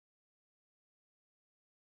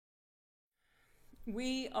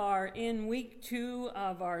We are in week 2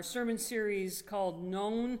 of our sermon series called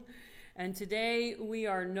Known, and today we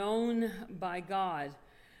are known by God.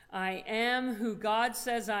 I am who God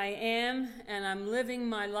says I am, and I'm living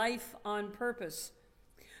my life on purpose.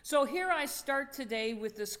 So here I start today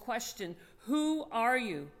with this question: who are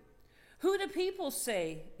you? Who do people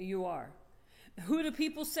say you are? Who do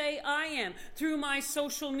people say I am? Through my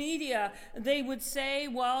social media, they would say,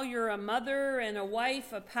 well, you're a mother and a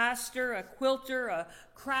wife, a pastor, a quilter, a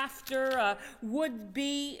crafter, a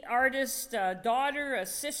would-be artist, a daughter, a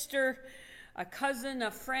sister, a cousin, a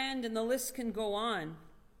friend, and the list can go on.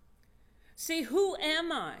 See, who am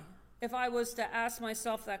I? If I was to ask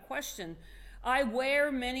myself that question, I wear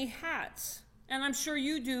many hats, and I'm sure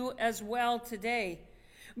you do as well today.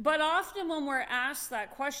 But often when we're asked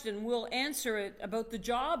that question, we'll answer it about the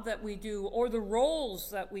job that we do or the roles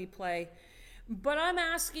that we play. But I'm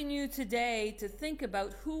asking you today to think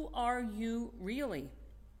about, who are you really?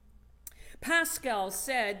 Pascal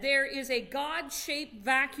said, there is a God-shaped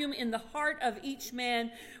vacuum in the heart of each man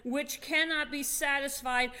which cannot be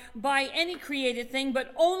satisfied by any created thing,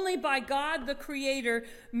 but only by God the Creator,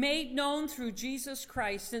 made known through Jesus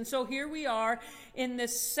Christ. And so here we are in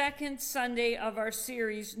this second Sunday of our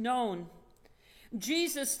series, Known.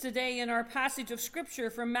 Jesus today, in our passage of Scripture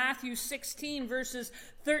from Matthew 16, verses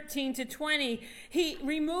 13 to 20, he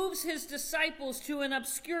removes his disciples to an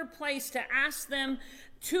obscure place to ask them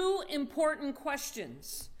two important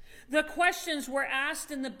questions. The questions were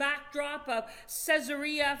asked in the backdrop of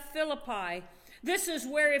Caesarea Philippi. This is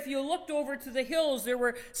where, if you looked over to the hills, there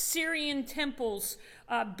were Syrian temples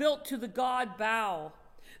built to the god Baal.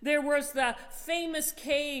 There was the famous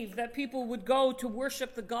cave that people would go to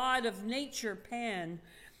worship the god of nature, Pan.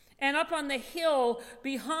 And up on the hill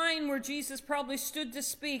behind where Jesus probably stood to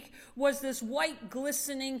speak was this white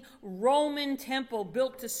glistening Roman temple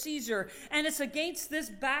built to Caesar. And it's against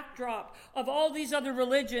this backdrop of all these other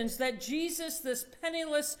religions that Jesus, this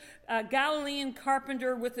penniless Galilean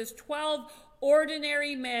carpenter with his 12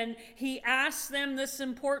 ordinary men, he asks them this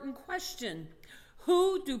important question: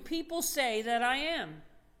 who do people say that I am?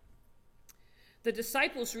 The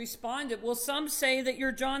disciples responded, well, some say that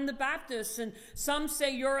you're John the Baptist, and some say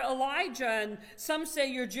you're Elijah, and some say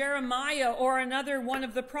you're Jeremiah or another one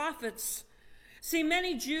of the prophets. See,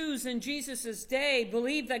 many Jews in Jesus' day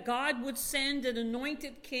believed that God would send an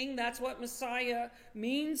anointed king, that's what Messiah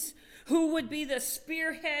means, who would be the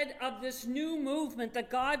spearhead of this new movement that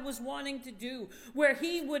God was wanting to do, where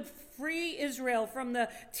he would free Israel from the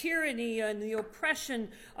tyranny and the oppression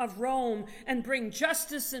of Rome and bring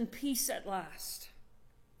justice and peace at last.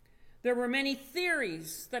 There were many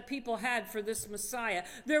theories that people had for this Messiah.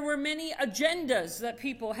 There were many agendas that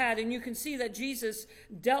people had, and you can see that Jesus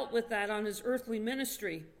dealt with that on his earthly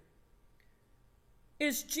ministry.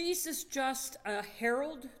 Is Jesus just a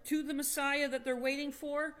herald to the Messiah that they're waiting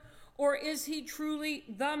for? Or is he truly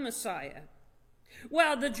the Messiah?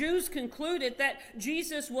 Well, the Jews concluded that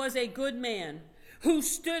Jesus was a good man who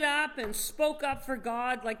stood up and spoke up for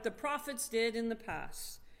God like the prophets did in the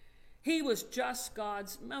past. He was just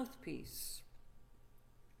God's mouthpiece.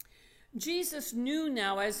 Jesus knew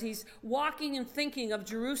now, as he's walking and thinking of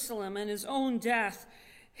Jerusalem and his own death,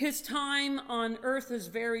 his time on earth is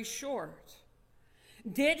very short.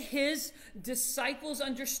 Did his disciples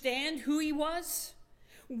understand who he was?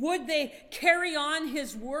 Would they carry on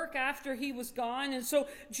his work after he was gone? And so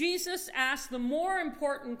Jesus asked the more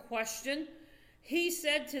important question. He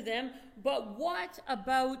said to them, but what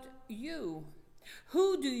about you?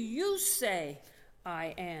 Who do you say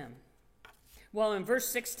I am? Well, in verse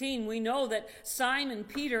 16, we know that Simon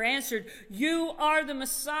Peter answered, you are the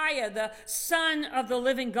Messiah, the Son of the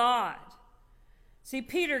living God. See,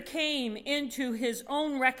 Peter came into his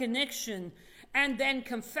own recognition and then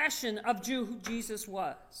confession of who Jesus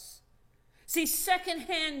was. See,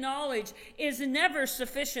 secondhand knowledge is never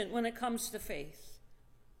sufficient when it comes to faith.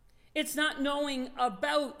 It's not knowing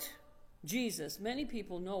about Jesus. Many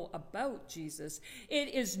people know about Jesus.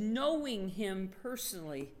 It is knowing him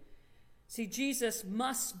personally. See, Jesus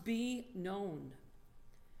must be known.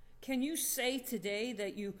 Can you say today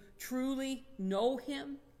that you truly know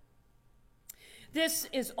him? This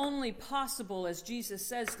is only possible, as Jesus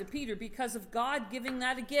says to Peter, because of God giving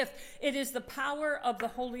that a gift. It is the power of the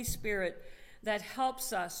Holy Spirit that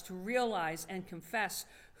helps us to realize and confess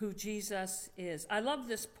who Jesus is. I love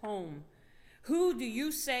this poem. Who do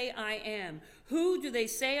you say I am? Who do they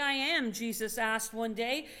say I am? Jesus asked one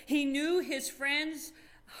day. He knew his friends'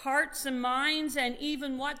 hearts and minds and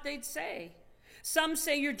even what they'd say. Some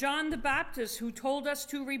say you're John the Baptist who told us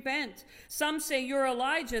to repent. Some say you're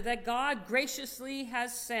Elijah that God graciously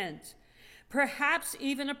has sent. perhaps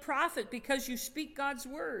even a prophet, because you speak God's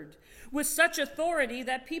word with such authority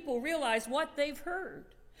that people realize what they've heard.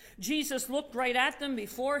 Jesus looked right at them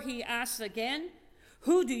before he asked again,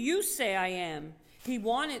 "Who do you say I am?" He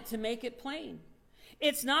wanted to make it plain.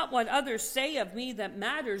 It's not what others say of me that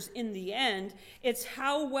matters in the end. It's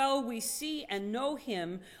how well we see and know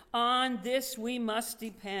him. On this we must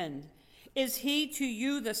depend. Is he to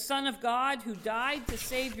you the Son of God who died to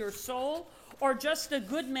save your soul, or just a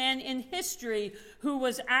good man in history who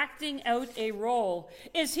was acting out a role?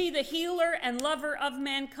 Is he the healer and lover of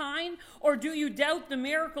mankind, or do you doubt the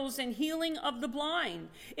miracles and healing of the blind?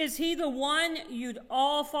 Is he the one you'd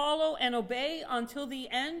all follow and obey until the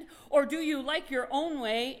end, or do you like your own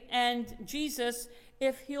way and Jesus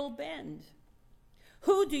if he'll bend?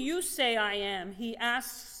 Who do you say I am? He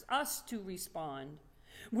asks us to respond.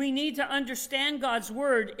 We need to understand God's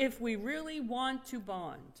word if we really want to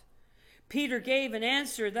bond. Peter gave an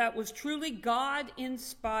answer that was truly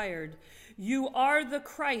God-inspired. You are the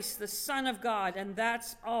Christ, the Son of God, and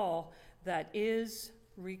that's all that is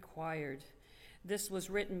required. This was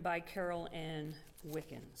written by Carol Ann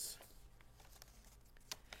Wickens.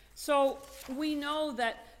 So we know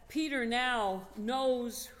that Peter now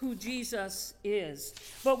knows who Jesus is.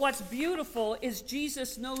 But what's beautiful is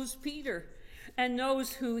Jesus knows Peter and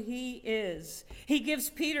knows who he is. He gives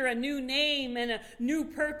Peter a new name and a new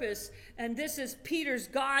purpose, and this is Peter's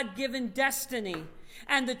God-given destiny.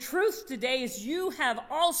 And the truth today is you have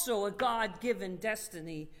also a God-given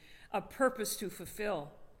destiny, a purpose to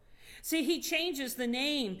fulfill. See, he changes the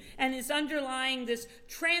name and is underlying this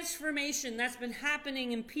transformation that's been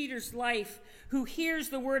happening in Peter's life, who hears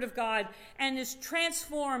the word of God and is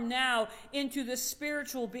transformed now into the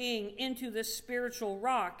spiritual being, into the spiritual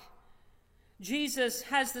rock. Jesus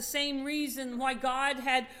has the same reason why God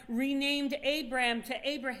had renamed Abram to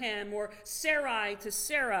Abraham or Sarai to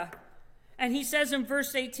Sarah. And he says in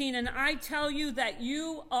verse 18, "And I tell you that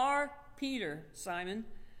you are Peter, Simon."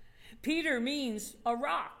 Peter means a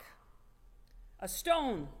rock, a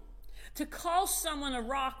stone. To call someone a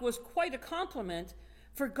rock was quite a compliment,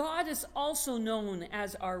 for God is also known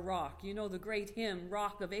as our rock. You know the great hymn,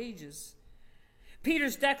 Rock of Ages.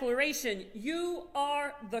 Peter's declaration, "You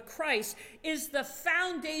are the Christ," is the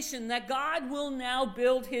foundation that God will now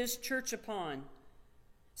build his church upon.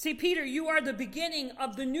 See, Peter, you are the beginning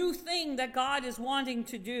of the new thing that God is wanting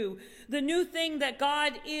to do, the new thing that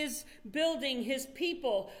God is building his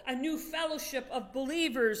people, a new fellowship of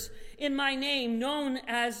believers in my name known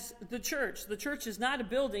as the church. The church is not a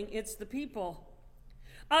building, it's the people.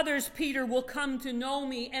 Others, Peter, will come to know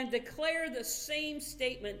me and declare the same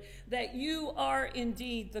statement, that you are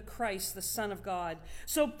indeed the Christ, the Son of God.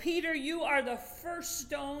 So, Peter, you are the first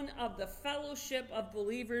stone of the fellowship of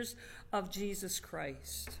believers of Jesus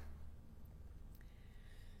Christ.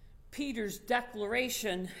 Peter's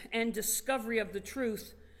declaration and discovery of the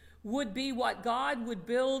truth would be what God would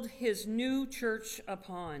build his new church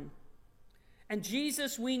upon. And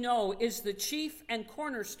Jesus, we know, is the chief and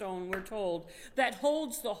cornerstone, we're told, that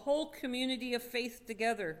holds the whole community of faith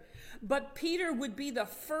together. But Peter would be the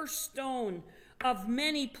first stone of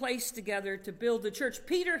many placed together to build the church.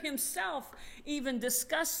 Peter himself even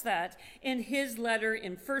discussed that in his letter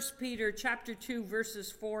in 1 Peter chapter 2, verses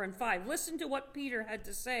 4 and 5. Listen to what Peter had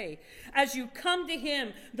to say. "As you come to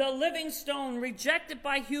him, the living stone, rejected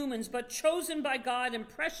by humans, but chosen by God and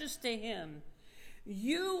precious to him,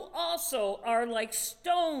 you also are like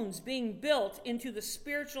stones being built into the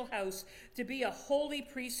spiritual house to be a holy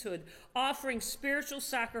priesthood, offering spiritual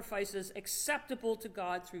sacrifices acceptable to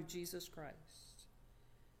God through Jesus Christ."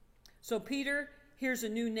 So Peter, here's a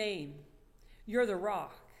new name. You're the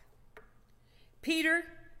rock. Peter,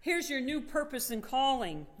 here's your new purpose and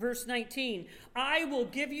calling. Verse 19, "I will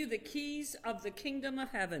give you the keys of the kingdom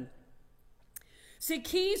of heaven." See,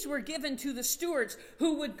 keys were given to the stewards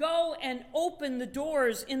who would go and open the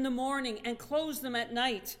doors in the morning and close them at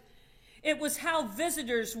night. It was how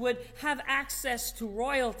visitors would have access to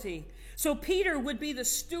royalty. So Peter would be the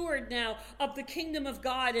steward now of the kingdom of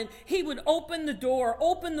God, and he would open the door,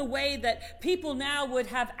 open the way that people now would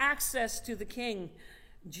have access to the King,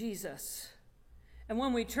 Jesus. And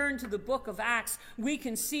when we turn to the book of Acts, we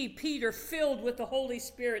can see Peter, filled with the Holy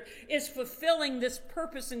Spirit, is fulfilling this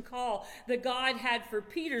purpose and call that God had for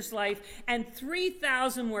Peter's life, and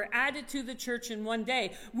 3,000 were added to the church in one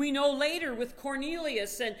day. We know later with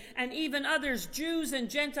Cornelius and even others, Jews and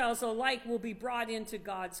Gentiles alike, will be brought into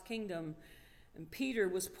God's kingdom. And Peter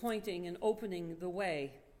was pointing and opening the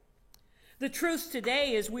way. The truth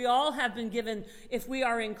today is we all have been given, if we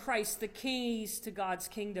are in Christ, the keys to God's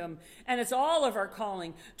kingdom. And it's all of our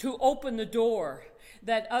calling to open the door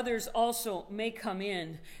that others also may come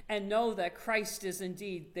in and know that Christ is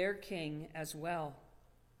indeed their king as well.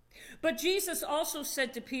 But Jesus also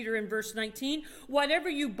said to Peter in verse 19, whatever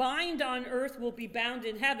you bind on earth will be bound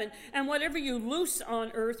in heaven, and whatever you loose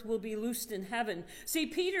on earth will be loosed in heaven. See,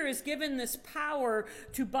 Peter is given this power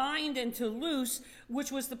to bind and to loose,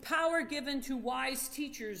 which was the power given to wise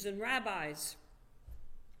teachers and rabbis.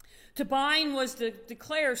 To bind was to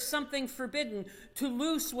declare something forbidden. To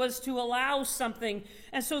loose was to allow something.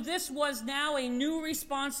 And so this was now a new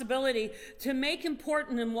responsibility to make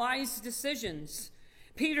important and wise decisions.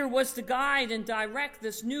 Peter was to guide and direct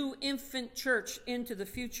this new infant church into the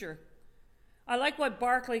future. I like what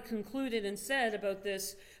Barclay concluded and said about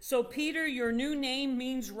this. So, Peter, your new name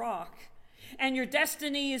means rock, and your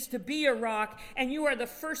destiny is to be a rock, and you are the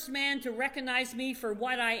first man to recognize me for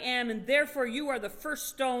what I am, and therefore you are the first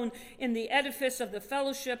stone in the edifice of the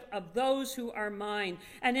fellowship of those who are mine.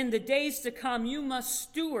 And in the days to come, you must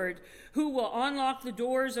steward who will unlock the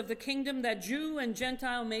doors of the kingdom that Jew and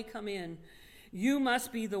Gentile may come in. You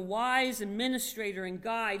must be the wise administrator and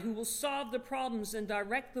guide who will solve the problems and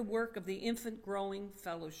direct the work of the infant growing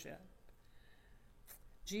fellowship.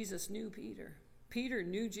 Jesus knew Peter. Peter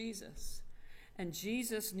knew Jesus. And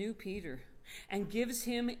Jesus knew Peter and gives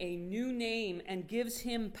him a new name and gives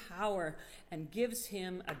him power and gives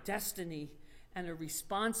him a destiny and a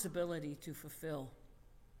responsibility to fulfill.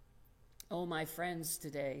 Oh, my friends,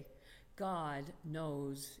 today, God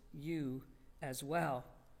knows you as well.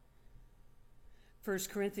 1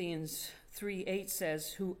 Corinthians 3:8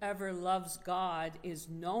 says, whoever loves God is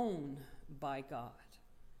known by God.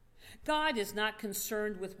 God is not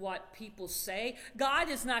concerned with what people say. God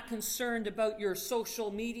is not concerned about your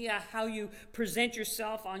social media, how you present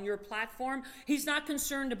yourself on your platform. He's not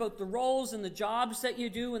concerned about the roles and the jobs that you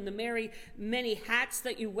do and the many hats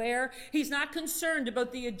that you wear. He's not concerned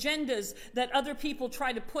about the agendas that other people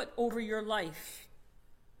try to put over your life.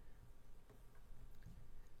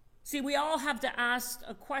 See, we all have to ask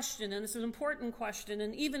a question, and it's an important question.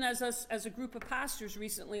 And even as a group of pastors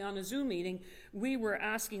recently on a Zoom meeting, we were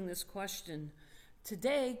asking this question.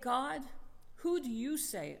 Today, God, who do you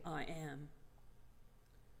say I am?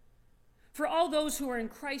 For all those who are in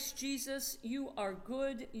Christ Jesus, you are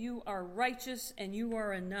good, you are righteous, and you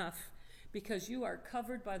are enough because you are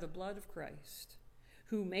covered by the blood of Christ,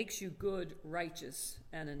 who makes you good, righteous,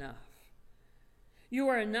 and enough. You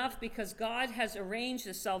are enough because God has arranged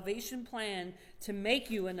a salvation plan to make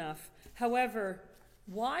you enough. However,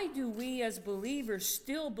 why do we as believers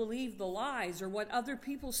still believe the lies or what other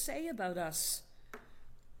people say about us?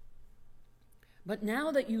 But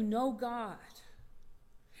now that you know God,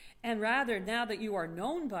 and rather now that you are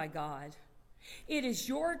known by God, it is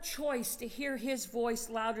your choice to hear his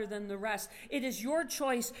voice louder than the rest. It is your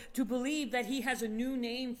choice to believe that he has a new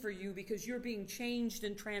name for you because you're being changed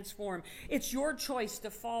and transformed. It's your choice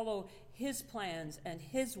to follow his plans and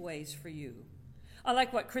his ways for you. I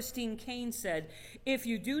like what Christine Caine said. If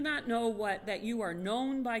you do not know that you are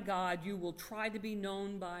known by God, you will try to be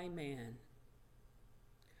known by man.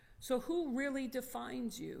 So who really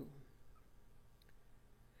defines you?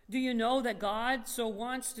 Do you know that God so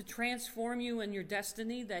wants to transform you in your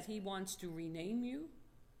destiny that he wants to rename you?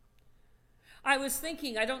 I was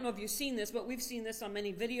thinking, I don't know if you've seen this, but we've seen this on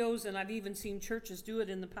many videos, and I've even seen churches do it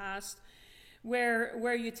in the past,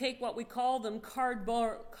 where you take what we call them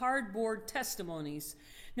cardboard testimonies.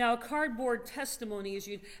 Now, a cardboard testimony is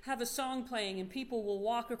you'd have a song playing and people will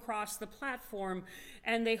walk across the platform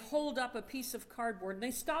and they hold up a piece of cardboard and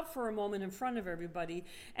they stop for a moment in front of everybody,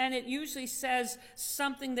 and it usually says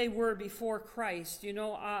something they were before Christ. You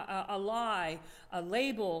know, a lie, a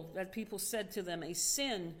label that people said to them, a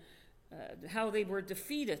sin, how they were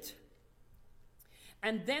defeated.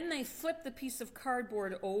 And then they flip the piece of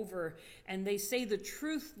cardboard over and they say the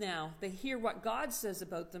truth now. They hear what God says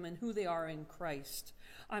about them and who they are in Christ.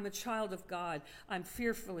 I'm a child of God. I'm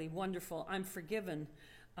fearfully wonderful. I'm forgiven.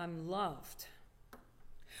 I'm loved.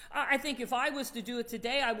 I think if I was to do it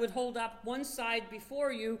today, I would hold up one side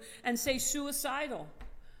before you and say suicidal,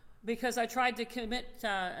 because I tried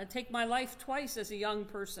to take my life twice as a young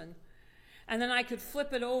person. And then I could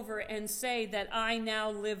flip it over and say that I now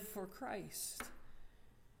live for Christ.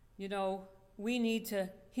 You know, we need to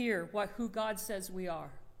hear who God says we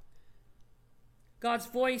are. God's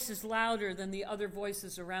voice is louder than the other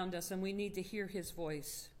voices around us, and we need to hear his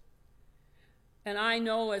voice. And I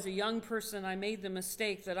know as a young person, I made the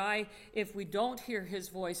mistake that if we don't hear his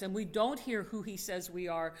voice and we don't hear who he says we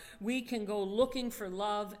are, we can go looking for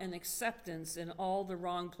love and acceptance in all the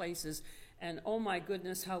wrong places. And oh my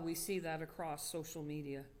goodness, how we see that across social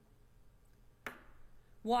media.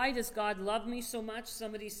 Why does God love me so much?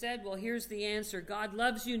 Somebody said, well, here's the answer. God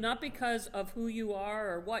loves you not because of who you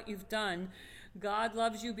are or what you've done. God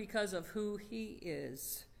loves you because of who he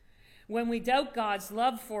is. When we doubt God's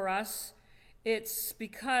love for us, it's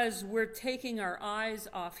because we're taking our eyes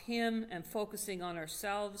off him and focusing on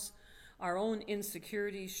ourselves, our own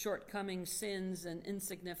insecurities, shortcomings, sins, and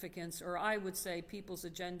insignificance, or I would say people's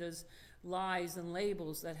agendas, lies, and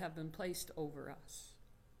labels that have been placed over us.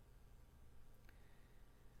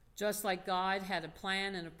 Just like God had a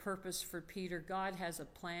plan and a purpose for Peter, God has a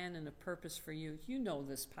plan and a purpose for you. You know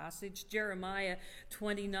this passage, Jeremiah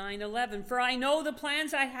 29:11. For I know the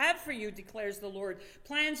plans I have for you, declares the Lord.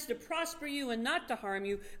 Plans to prosper you and not to harm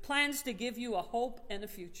you. Plans to give you a hope and a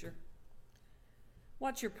future.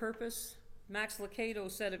 What's your purpose? Max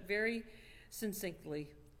Lucado said it very succinctly.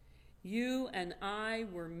 You and I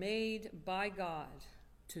were made by God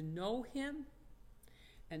to know him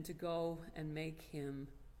and to go and make him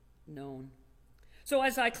known. So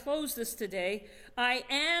as I close this today, I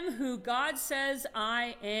am who God says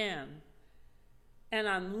I am, and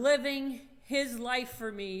I'm living his life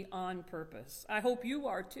for me on purpose. I hope you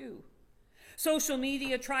are too. Social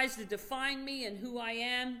media tries to define me and who I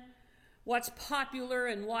am, what's popular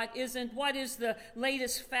and what isn't, what is the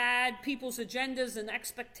latest fad, people's agendas and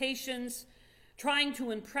expectations, trying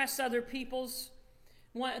to impress other people's,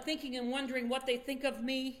 thinking and wondering what they think of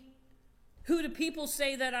me. Who do people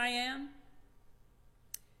say that I am?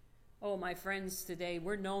 Oh, my friends, today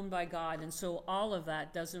we're known by God, and so all of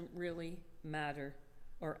that doesn't really matter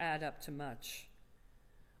or add up to much.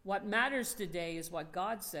 What matters today is what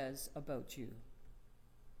God says about you.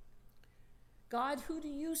 God, who do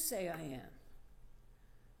you say I am?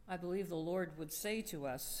 I believe the Lord would say to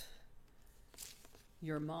us,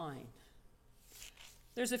 you're mine.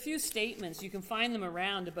 There's a few statements, you can find them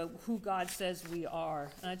around, about who God says we are.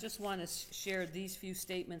 And I just want to share these few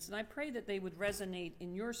statements, and I pray that they would resonate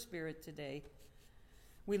in your spirit today.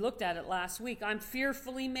 We looked at it last week. I'm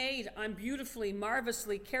fearfully made. I'm beautifully,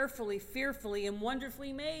 marvelously, carefully, fearfully, and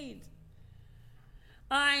wonderfully made.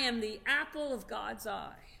 I am the apple of God's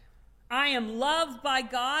eye. I am loved by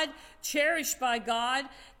God, cherished by God,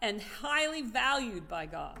 and highly valued by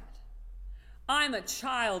God. I'm a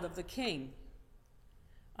child of the King.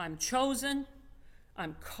 I'm chosen.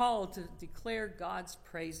 I'm called to declare God's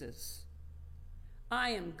praises.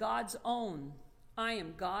 I am God's own. I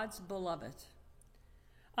am God's beloved.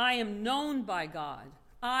 I am known by God.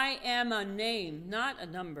 I am a name, not a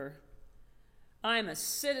number. I am a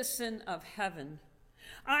citizen of heaven.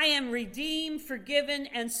 I am redeemed, forgiven,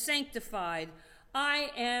 and sanctified. I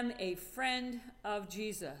am a friend of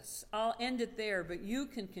Jesus. I'll end it there, but you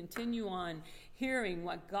can continue on hearing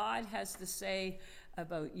what God has to say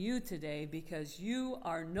about you today, because you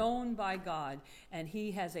are known by God and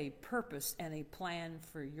he has a purpose and a plan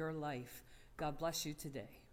for your life. God bless you today.